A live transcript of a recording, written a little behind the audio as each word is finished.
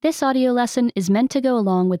This audio lesson is meant to go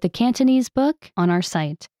along with the Cantonese book on our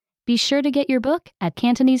site. Be sure to get your book at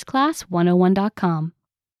CantoneseClass101.com.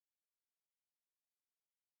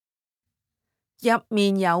 入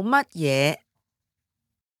面有乜嘢？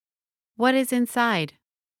 What is inside?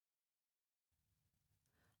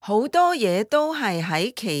 好多嘢都係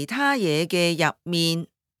喺其他嘢嘅入面。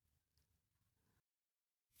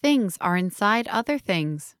 Things are inside other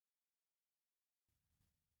things.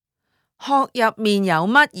 殼入面有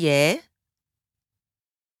乜嘢？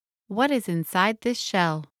 What is inside this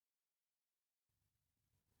shell?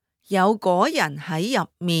 有果仁喺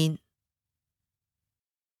入面。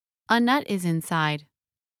 A nut is inside.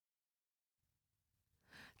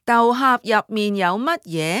 豆殼入面有乜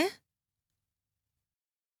嘢？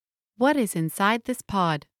 What is inside this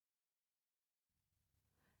pod?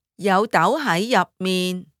 有豆喺入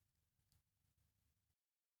面。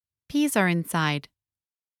 Peas are inside.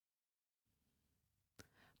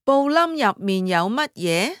 布冧入面有乜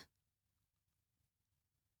嘢？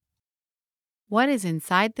 What is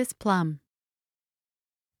inside this plum?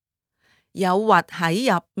 有核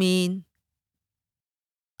喺入面。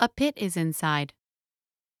 A pit is inside.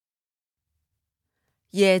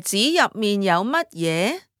 椰子入面有乜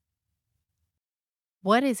嘢？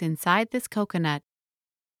 What is inside this coconut?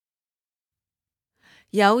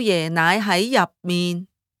 有椰奶喺入面。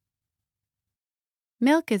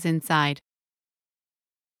 Milk is inside.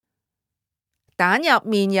 蛋入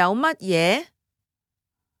面有乜嘢？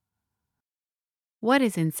 What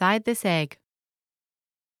is inside this egg?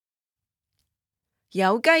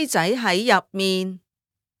 有雞仔喺入面。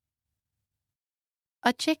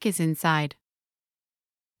 A chick is inside.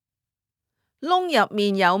 窿入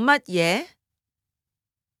面有乜嘢？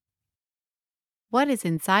 What is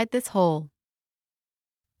inside this hole?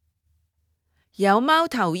 有貓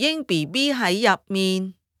頭鷹 BB 喺入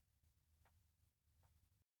面。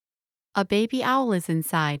 A baby owl is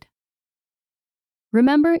inside.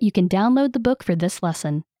 Remember, you can download the book for this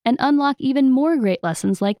lesson and unlock even more great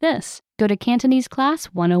lessons like this. Go to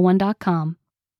CantoneseClass101.com.